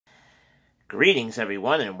Greetings,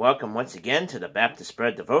 everyone, and welcome once again to the Baptist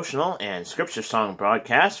Bread Devotional and Scripture Song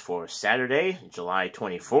broadcast for Saturday, July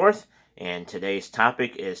 24th. And today's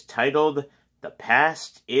topic is titled, The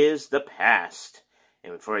Past is the Past.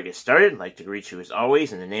 And before I get started, I'd like to greet you as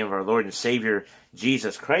always in the name of our Lord and Savior,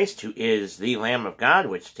 Jesus Christ, who is the Lamb of God,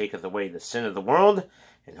 which taketh away the sin of the world,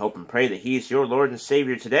 and hope and pray that He is your Lord and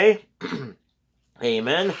Savior today.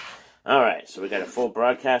 Amen. All right, so we got a full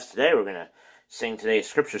broadcast today. We're going to sing today's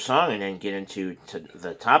scripture song and then get into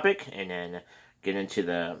the topic and then get into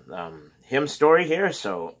the hymn story here.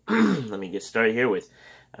 So let me get started here with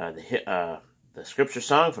the scripture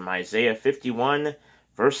song from Isaiah 51,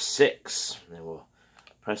 verse 6. And then we'll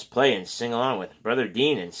press play and sing along with Brother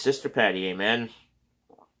Dean and Sister Patty. Amen.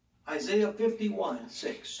 Isaiah 51,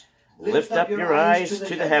 6. Lift up your eyes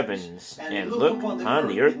to the heavens and look upon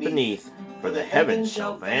the earth beneath, for the heavens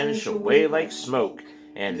shall vanish away like smoke,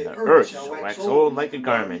 and the earth shall wax old like a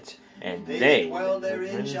garment, and they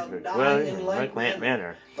that dwell in like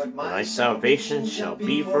manner. But my salvation shall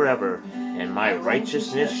be forever, and my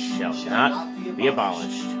righteousness shall not be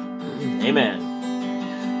abolished.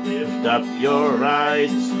 Amen. Lift up your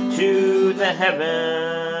eyes to the heavens,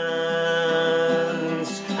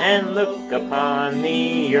 and look upon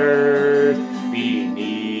the earth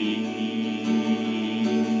beneath.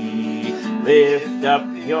 Lift up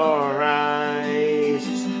your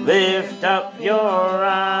eyes, lift up your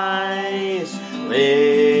eyes,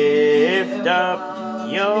 lift up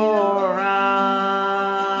your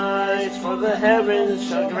eyes, for the heavens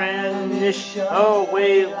shall vanish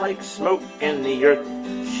away like smoke, and the earth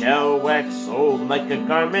shall wax old like a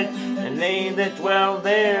garment, and they that dwell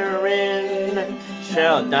therein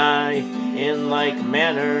shall die in like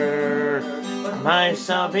manner. My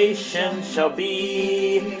salvation shall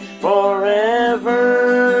be forever,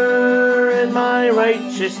 and my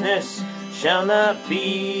righteousness shall not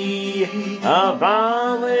be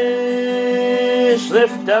abolished.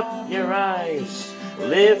 Lift up your eyes,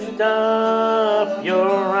 lift up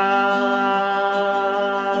your eyes,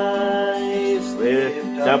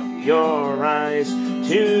 lift up your eyes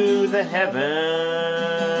to the heavens,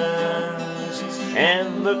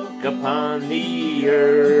 and look upon the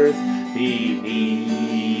earth beneath.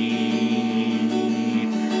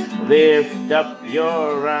 Lift up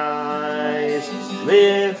your eyes,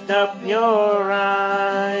 lift up your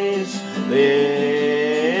eyes,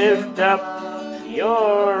 lift up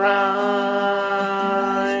your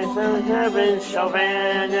eyes, and the heavens shall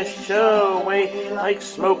vanish away like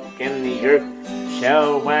smoke, and the earth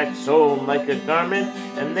shall wax old like a garment,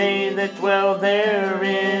 and they that dwell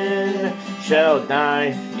therein shall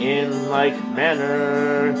die in like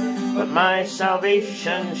manner. But my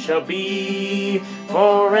salvation shall be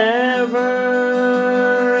forever,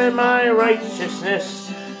 and my righteousness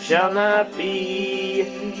shall not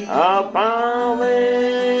be abolished.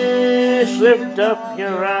 Lift up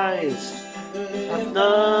your eyes, lift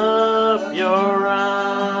up your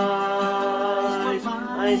eyes.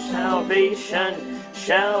 My salvation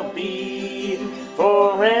shall be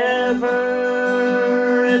forever,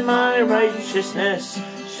 and my righteousness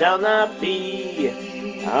shall not be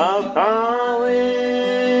abolished.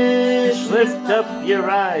 Lift up your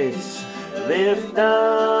eyes, lift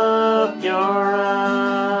up your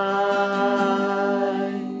eyes.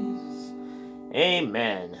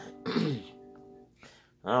 Amen.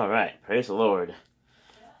 All right, praise the Lord.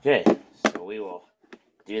 Okay, so we will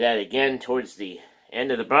do that again towards the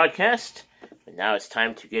end of the broadcast. But now it's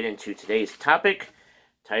time to get into today's topic,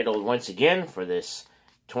 titled once again for this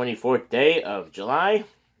 24th day of July,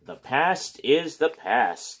 The Past is the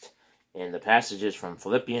Past. And the passage is from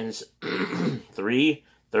Philippians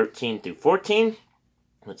 3:13 through 14.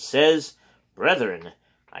 It says, Brethren,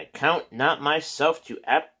 I count not myself to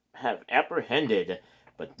have apprehended,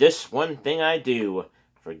 but this one thing I do,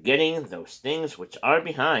 forgetting those things which are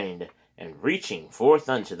behind, and reaching forth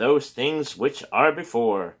unto those things which are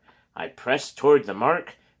before, I press toward the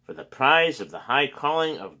mark for the prize of the high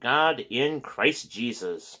calling of God in Christ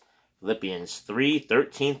Jesus. Philippians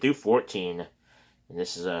 3:13 through 14. And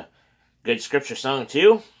this is a good scripture song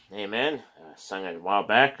too. Amen. Sung it a while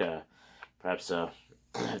back. Perhaps I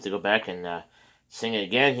have to go back and sing it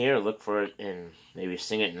again here. Look for it and maybe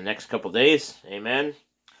sing it in the next couple days. Amen.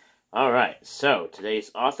 All right. So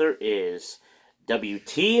today's author is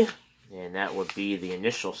W.T. And that would be the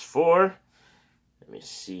initials for, let me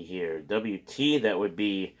see here, W.T., that would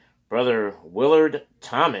be Brother Willard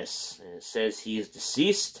Thomas. And it says he is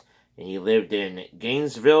deceased, and he lived in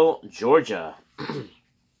Gainesville, Georgia. All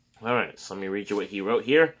right, so let me read you what he wrote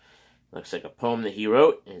here. Looks like a poem that he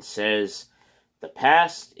wrote. And it says, The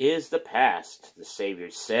past is the past, the Savior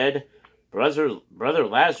said. Brother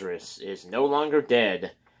Lazarus is no longer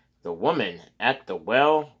dead. The woman at the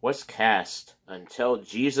well was cast until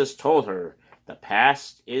Jesus told her, the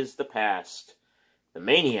past is the past. The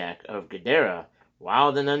maniac of Gadara,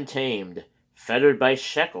 wild and untamed, fettered by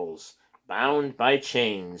shackles, bound by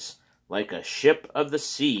chains, like a ship of the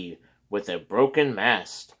sea with a broken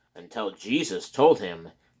mast, until Jesus told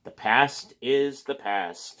him, the past is the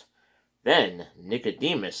past. Then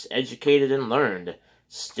Nicodemus, educated and learned,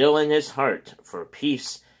 still in his heart for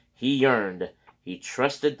peace he yearned. He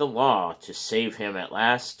trusted the law to save him at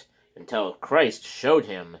last, until Christ showed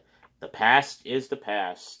him, the past is the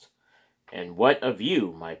past. And what of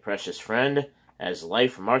you, my precious friend, as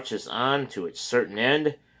life marches on to its certain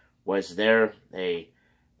end? Was there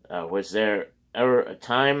ever a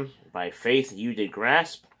time by faith you did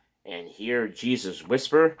grasp and hear Jesus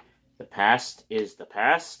whisper, the past is the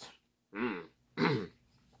past?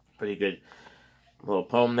 Pretty good little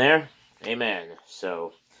poem there. Amen.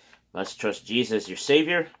 So, must trust Jesus your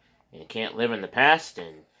Savior, and can't live in the past,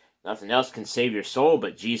 and nothing else can save your soul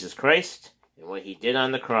but Jesus Christ and what he did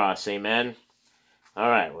on the cross. Amen.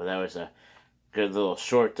 Alright, well that was a good little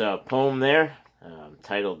short poem there,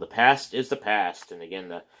 titled The Past is the Past. And again,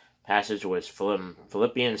 the passage was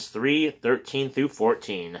Philippians 3:13 through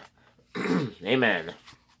 14. Amen.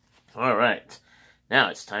 Alright, now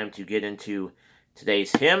it's time to get into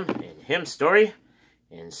today's hymn and hymn story.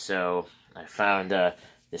 And so I found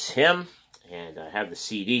this hymn, and I have the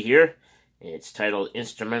CD here. It's titled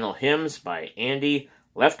Instrumental Hymns by Andy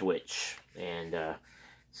Leftwich. And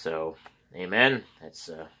so, amen, that's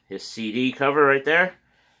his CD cover right there.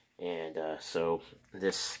 And so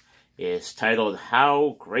this is titled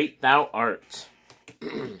How Great Thou Art.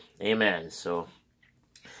 Amen. So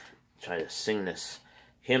try to sing this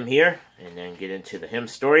hymn here and then get into the hymn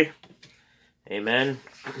story. Amen.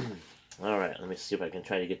 Alright, let me see if I can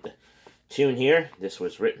try to get the tune here. This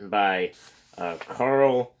was written by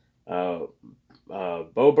Carl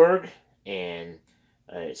Boberg, and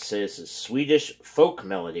it says a Swedish folk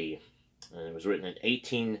melody. And it was written in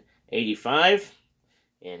 1885,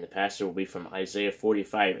 and the passage will be from Isaiah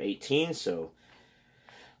 45:18. So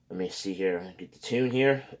let me see here, get the tune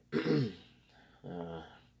here.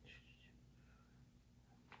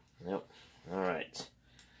 Nope. Alright.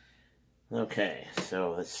 Okay,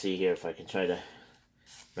 so let's see here if I can try to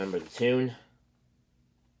remember the tune.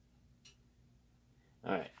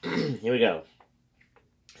 Alright, here we go.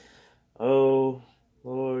 Oh,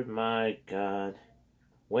 Lord my God,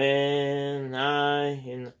 when I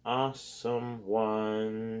in awesome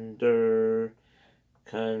wonder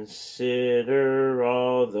consider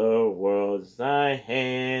all the worlds thy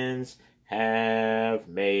hands have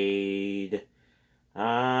made,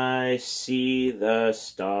 I see the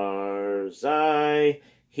stars, I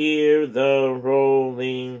hear the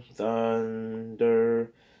rolling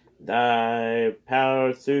thunder, thy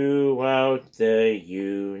power throughout the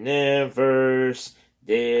universe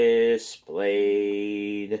displayed.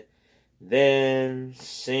 Then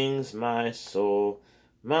sings my soul,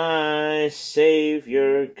 my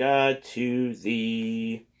Savior God, to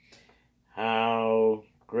thee. How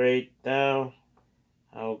great thou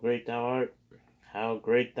art. How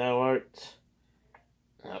great thou art.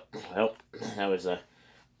 Oh, well, that was an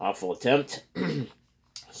awful attempt.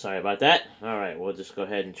 Sorry about that. Alright, we'll just go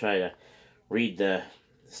ahead and try to read the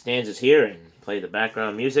stanzas here and play the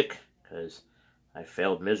background music, because I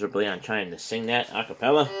failed miserably on trying to sing that a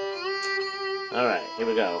cappella. Alright, here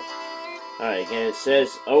we go. Alright, again it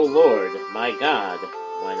says, O Lord, my God,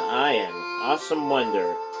 when I in awesome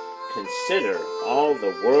wonder consider all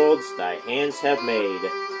the worlds thy hands have made,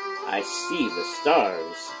 I see the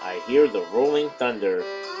stars, I hear the rolling thunder,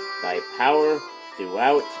 thy power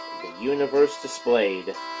throughout the universe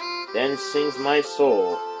displayed. Then sings my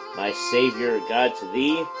soul, my Savior God, to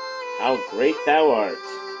thee. How great thou art,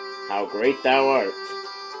 how great thou art.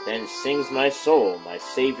 Then sings my soul, my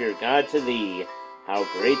Savior God, to thee. How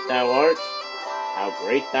great thou art, how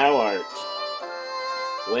great thou art.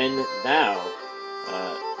 When thou,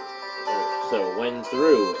 when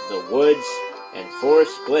through the woods and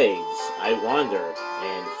forest glades I wander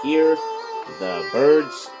and hear the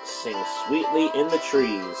birds sing sweetly in the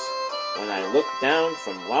trees, when I look down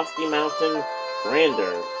from lofty mountain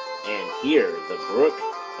grandeur and hear the brook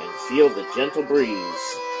and feel the gentle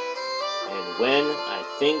breeze, and when I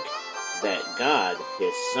think that God,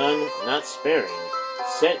 his Son, not sparing,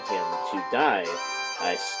 sent him to die,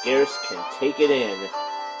 I scarce can take it in,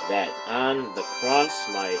 that on the cross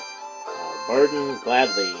my burden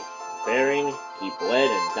gladly bearing, he bled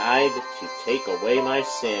and died to take away my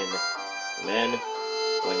sin. Amen.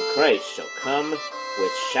 When Christ shall come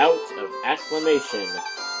with shout of acclamation,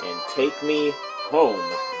 and take me home,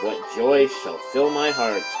 what joy shall fill my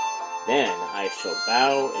heart? Then I shall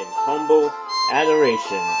bow in humble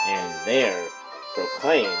adoration, and there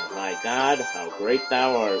proclaim, my God, how great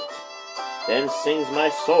thou art. Then sings my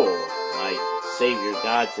soul, my Savior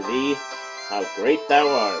God, to thee, how great thou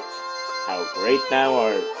art, how great thou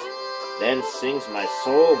art. Then sings my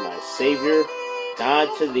soul, my Savior God,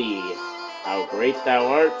 to thee, how great thou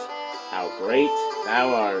art, how great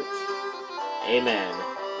thou art. Amen.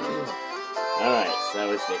 Alright, so that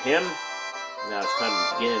was the hymn. Now it's time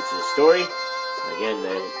to get into the story. Again,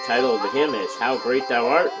 the title of the hymn is How Great Thou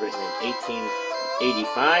Art, written in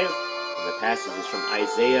 1885. And the passage is from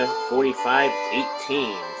Isaiah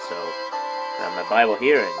 45:18. So, grab my Bible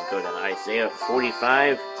here and go to Isaiah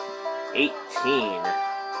 45:18.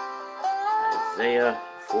 Isaiah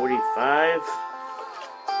 45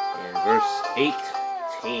 and verse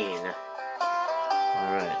 18.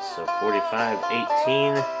 Alright, so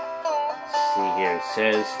 45:18. See here, it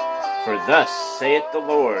says, For thus saith the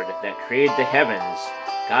Lord that created the heavens,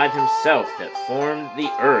 God himself that formed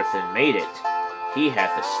the earth and made it. He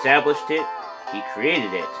hath established it, he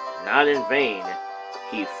created it, not in vain.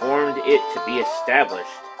 He formed it to be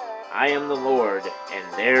established. I am the Lord,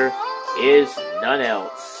 and there is none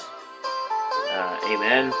else.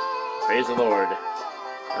 Amen. Praise the Lord.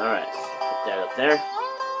 Alright, put that up there.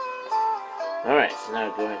 Alright, so now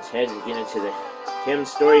go ahead and get into the hymn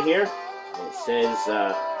story here. It says,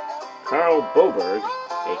 Karl Boberg,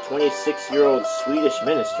 a 26-year-old Swedish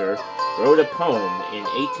minister, wrote a poem in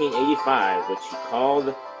 1885 which he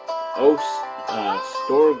called O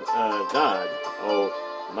God, O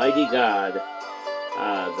Mighty God.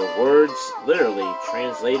 The words, literally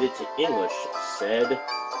translated to English, said,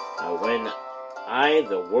 When I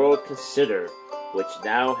the world consider, which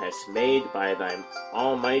thou hast made by thy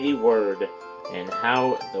almighty word, and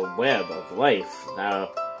how the web of life thou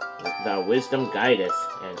wisdom guideth,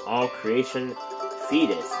 and all creation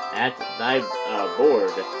feedeth at thy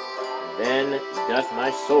board, then doth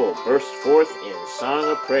my soul burst forth in song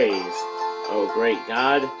of praise. O great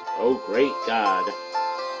God, O great God.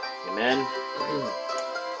 Amen.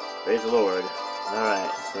 Praise the Lord.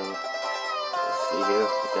 Alright, so let's see here.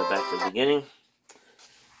 Put that back to the beginning.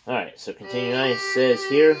 Alright, so continuing on, it says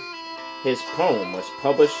here, his poem was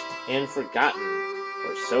published and forgotten,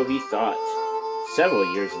 or so he thought. Several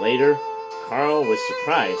years later, Karl was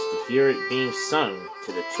surprised to hear it being sung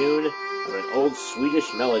to the tune of an old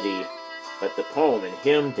Swedish melody, but the poem and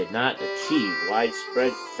hymn did not achieve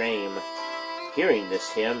widespread fame. Hearing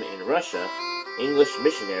this hymn in Russia, English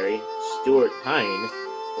missionary Stuart Hine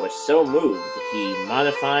was so moved he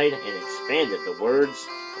modified and expanded the words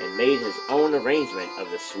and made his own arrangement of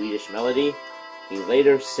the Swedish melody. He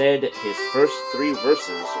later said his first 3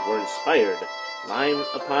 verses were inspired line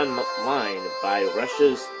upon line by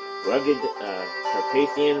Russia's rugged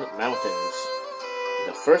Carpathian mountains.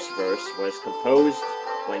 The first verse was composed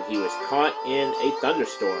when he was caught in a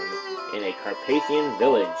thunderstorm in a Carpathian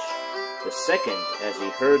village. The second, as he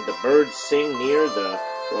heard the birds sing near the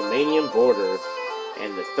Romanian border.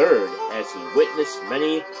 And the third, as he witnessed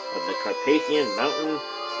many of the Carpathian mountain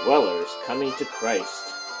dwellers coming to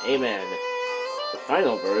Christ. Amen. The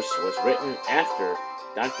final verse was written after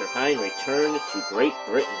Dr. Hine returned to Great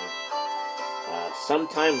Britain.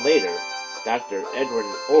 Sometime later, Dr. Edward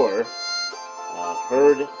Orr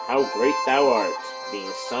heard How Great Thou Art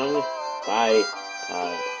being sung by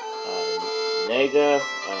Naga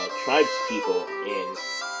tribespeople in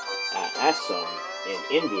Assam in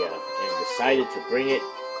India, and decided to bring it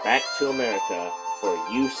back to America for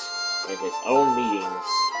use in his own meetings.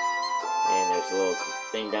 And there's a little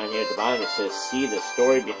thing down here at the bottom that says, see the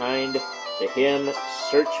story behind the hymn,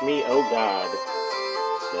 Search Me, O God.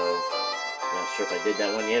 So, I'm not sure if I did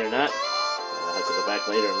that one yet or not. I'll have to go back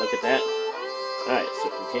later and look at that. Alright,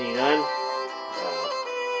 so continuing on.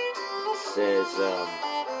 It says,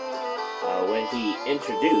 when he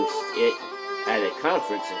introduced it at a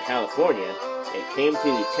conference in California, it came to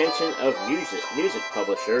the attention of music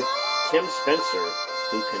publisher Tim Spencer,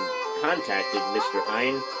 who contacted Mr.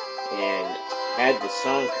 Hine and had the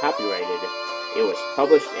song copyrighted. It was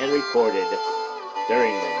published and recorded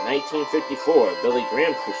during the 1954 Billy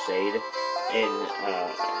Graham Crusade in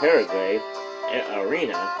Paraguay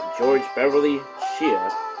Arena. George Beverly Shea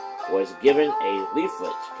was given a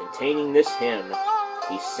leaflet containing this hymn.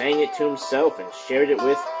 He sang it to himself and shared it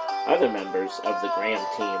with other members of the Graham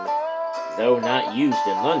team. Though not used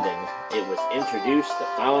in London, it was introduced the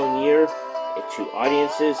following year to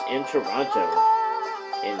audiences in Toronto.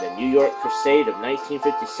 In the New York Crusade of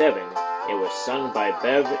 1957, it was sung by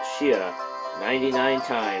Bev Shea 99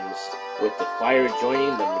 times, with the choir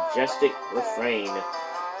joining the majestic refrain.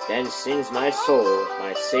 Then sings my soul,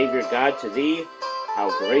 my Savior God, to thee, how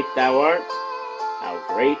great thou art, how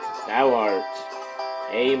great thou art.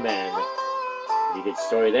 Amen. Pretty good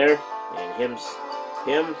story there. And hymn,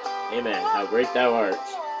 amen, how great thou art.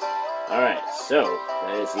 Alright, so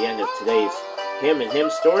that is the end of today's hymn and hymn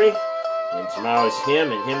story. And tomorrow's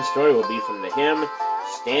hymn and hymn story will be from the hymn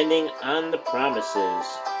Standing on the Promises,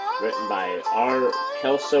 written by R.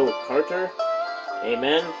 Kelso Carter.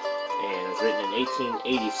 Amen. And it was written in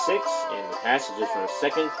 1886, and the passage is from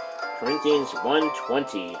 2 Corinthians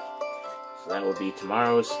 1:20. So that will be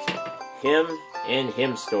tomorrow's hymn and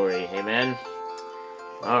hymn story. Amen.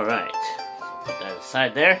 Alright. Put that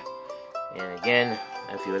aside there. And again,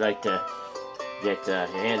 if you would like to get your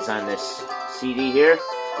hands on this CD here,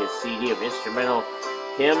 get a CD of instrumental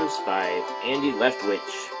hymns by Andy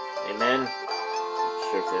Leftwich. Amen.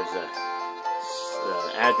 Not sure if there's a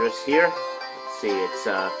address here. Let's see, it's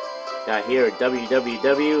got here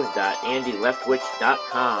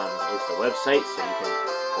www.andyleftwich.com is the website, so you can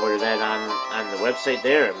order that on the website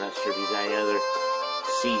there. I'm not sure if he's got any other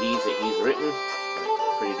CDs that he's written.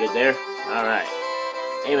 Pretty good there. Alright.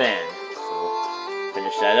 Amen. So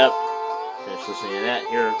finish that up. Finish listening to that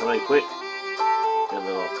here really quick. Good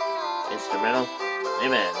little instrumental.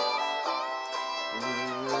 Amen.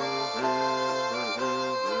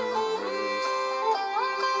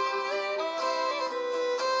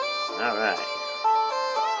 Alright.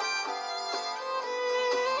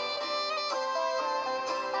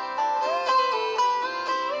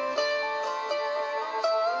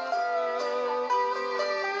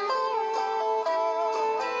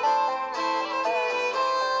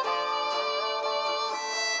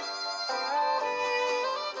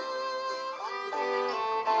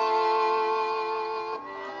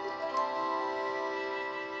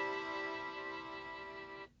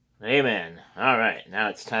 Amen. Alright, now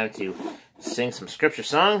it's time to sing some scripture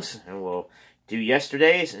songs, and we'll do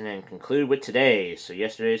yesterday's and then conclude with today's. So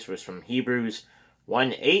yesterday's was from Hebrews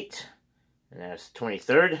 1:8, and that's the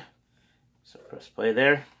 23rd. So press play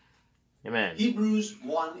there. Amen. Hebrews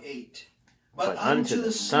 1:8. But unto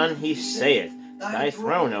the Son he saith, Thy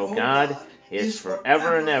throne, O God, is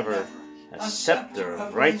forever and ever. A scepter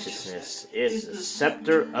of righteousness is the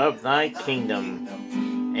scepter of thy kingdom.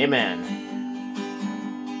 Amen.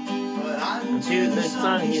 Unto the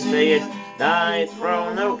Son he saith, Thy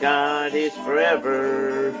throne, O God, is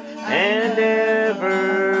forever and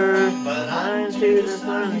ever. But unto the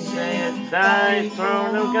Son he saith, Thy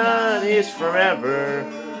throne, O God, is forever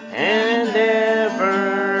and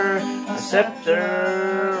ever. A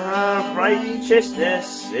scepter of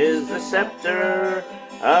righteousness is the scepter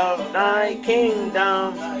of thy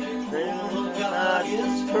kingdom. God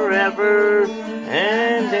is forever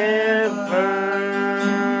and ever.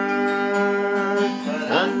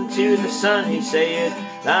 Unto the Son he saith,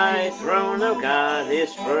 Thy throne, O God,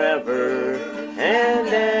 is forever and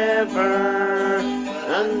ever.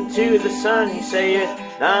 Unto the Son he saith,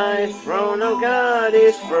 Thy throne, O God,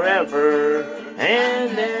 is forever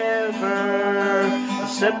and ever. The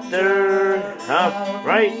scepter of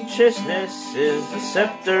righteousness is the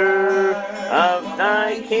scepter of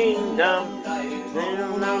thy kingdom.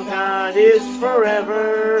 Throne, O God, is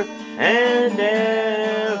forever and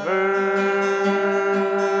ever.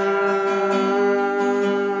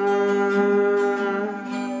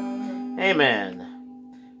 Amen.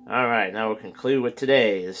 Alright, now we'll conclude with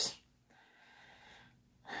today's.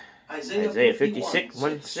 Isaiah 56,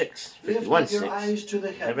 1:6.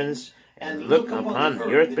 51:6. Heavens, and look upon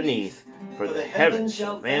the earth beneath, for the heavens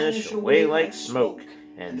shall vanish away like smoke,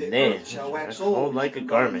 and they shall wax old like a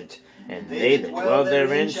garment, and they that dwell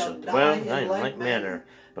therein shall dwell in like manner.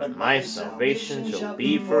 But my salvation shall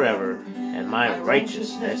be forever, and my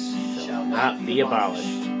righteousness shall not be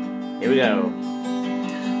abolished. Here we go.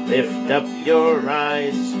 Lift up your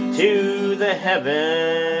eyes to the heavens,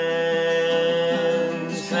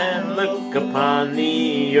 and look upon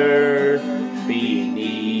the earth beneath.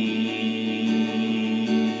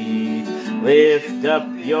 Lift up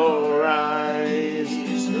your eyes,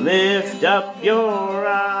 lift up your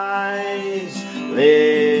eyes,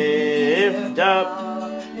 lift up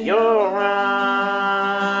your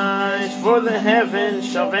eyes, for the heavens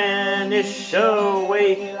shall vanish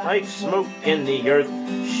away like smoke, and the earth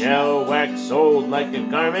shall wax old like a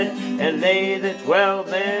garment, and they that dwell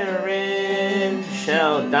therein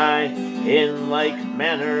shall die in like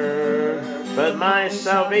manner. But my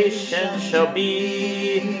salvation shall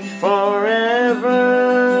be forever,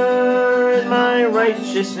 and my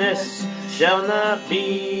righteousness shall not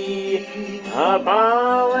be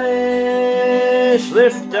abolished.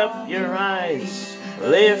 Lift up your eyes,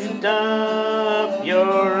 lift up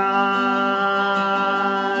your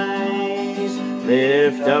eyes.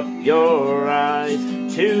 Lift up your eyes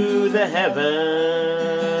to the heavens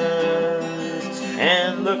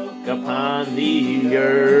and look upon the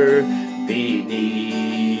earth beneath.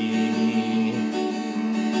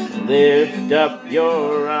 Lift up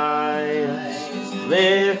your eyes,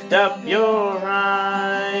 lift up your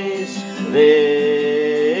eyes,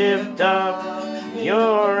 lift up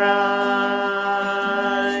your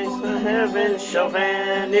eyes. The heavens shall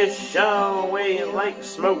vanish away like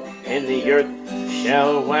smoke, and the earth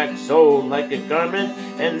shall wax old like a garment,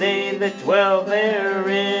 and they that dwell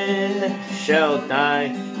therein shall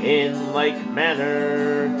die in like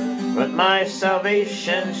manner. But my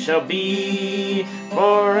salvation shall be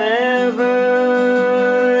forever,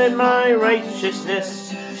 and my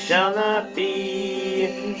righteousness shall not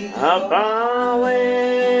be abolished.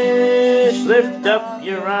 Lift up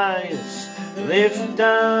your eyes, lift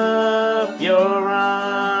up your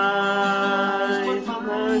eyes.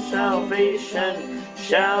 My salvation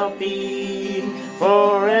shall be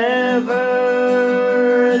forever,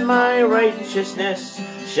 and my righteousness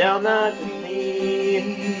shall not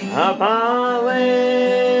be abolished.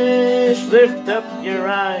 Lift up your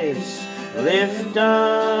eyes, lift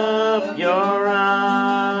up your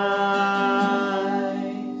eyes.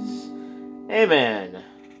 Amen.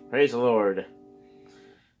 Praise the Lord.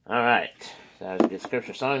 Alright, that was a good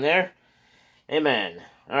scripture song there. Amen.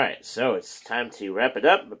 Alright, so it's time to wrap it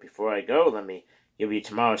up, but before I go, let me give you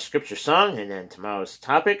tomorrow's scripture song and then tomorrow's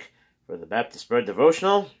topic for the Baptist Bird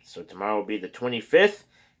Devotional. So tomorrow will be the 25th,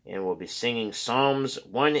 and we'll be singing Psalms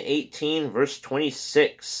 118, verse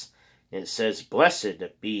 26. And it says,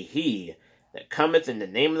 "Blessed be he that cometh in the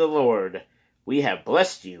name of the Lord. We have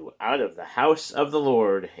blessed you out of the house of the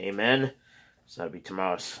Lord." Amen. So that'll be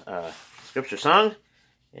tomorrow's scripture song.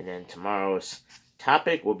 And then tomorrow's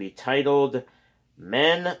topic will be titled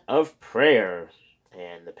Men of Prayer.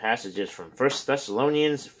 And the passage is from 1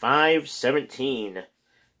 Thessalonians 5:17.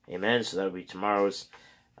 Amen. So that'll be tomorrow's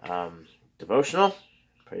devotional.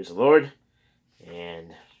 Praise the Lord.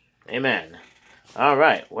 And amen. All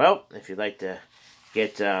right. Well, if you'd like to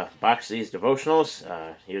get a box of these devotionals,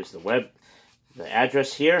 here's the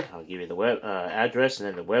address here. I'll give you the web address and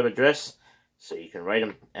then the web address. So you can write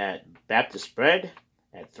them at Baptist Bread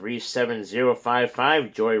at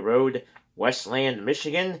 37055 Joy Road, Westland,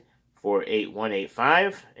 Michigan,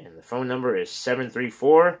 48185. And the phone number is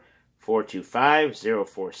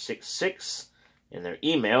 734-425-0466. And their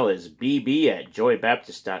email is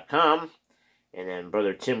bb@joybaptist.com. And then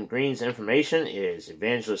Brother Tim Green's information is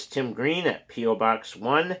Evangelist Tim Green at P.O. Box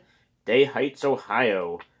 1, Day Heights,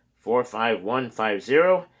 Ohio,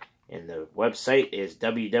 45150. And the website is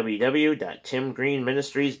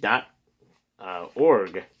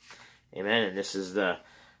www.timgreenministries.org. Amen. And this is the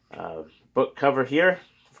book cover here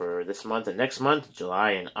for this month and next month,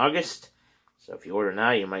 July and August. So if you order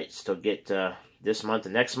now, you might still get this month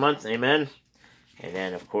and next month. Amen. And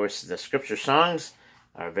then, of course, the scripture songs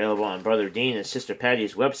are available on Brother Dean and Sister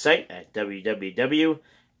Patty's website at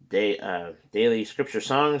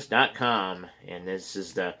www.dailyscripturesongs.com. And this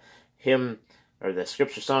is the hymn or the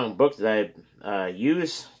scripture song book that I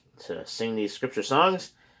use to sing these scripture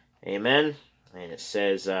songs. Amen. And it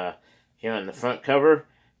says here on the front cover,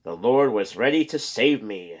 "The Lord was ready to save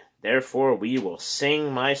me. Therefore we will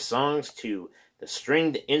sing my songs to the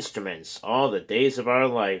stringed instruments all the days of our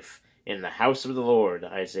life in the house of the Lord."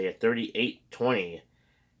 Isaiah 38:20.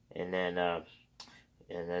 And then at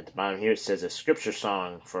the bottom here it says a scripture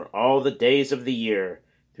song for all the days of the year.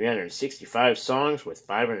 365 songs with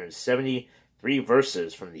 573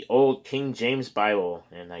 verses from the Old King James Bible.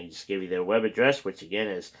 And I just gave you their web address, which again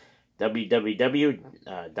is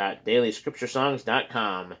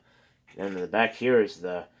www.dailyscripturesongs.com. And in the back here is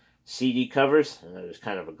the CD covers. And there's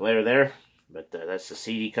kind of a glare there, but that's the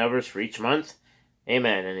CD covers for each month.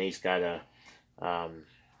 Amen. And he's got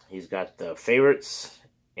the favorites.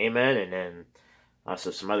 Amen. And then also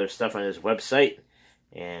some other stuff on his website.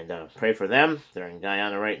 And pray for them. They're in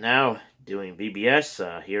Guyana right now doing VBS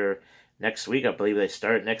here next week. I believe they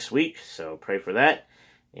start next week. So pray for that.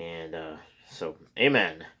 And so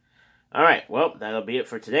amen. All right. Well, that'll be it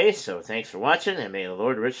for today. So thanks for watching. And may the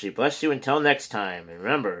Lord richly bless you until next time. And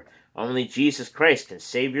remember, only Jesus Christ can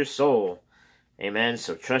save your soul. Amen.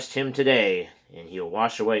 So trust him today, and he'll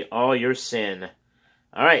wash away all your sin.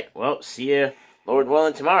 All right. Well, see you, Lord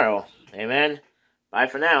willing, tomorrow. Amen. Bye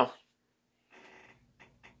for now.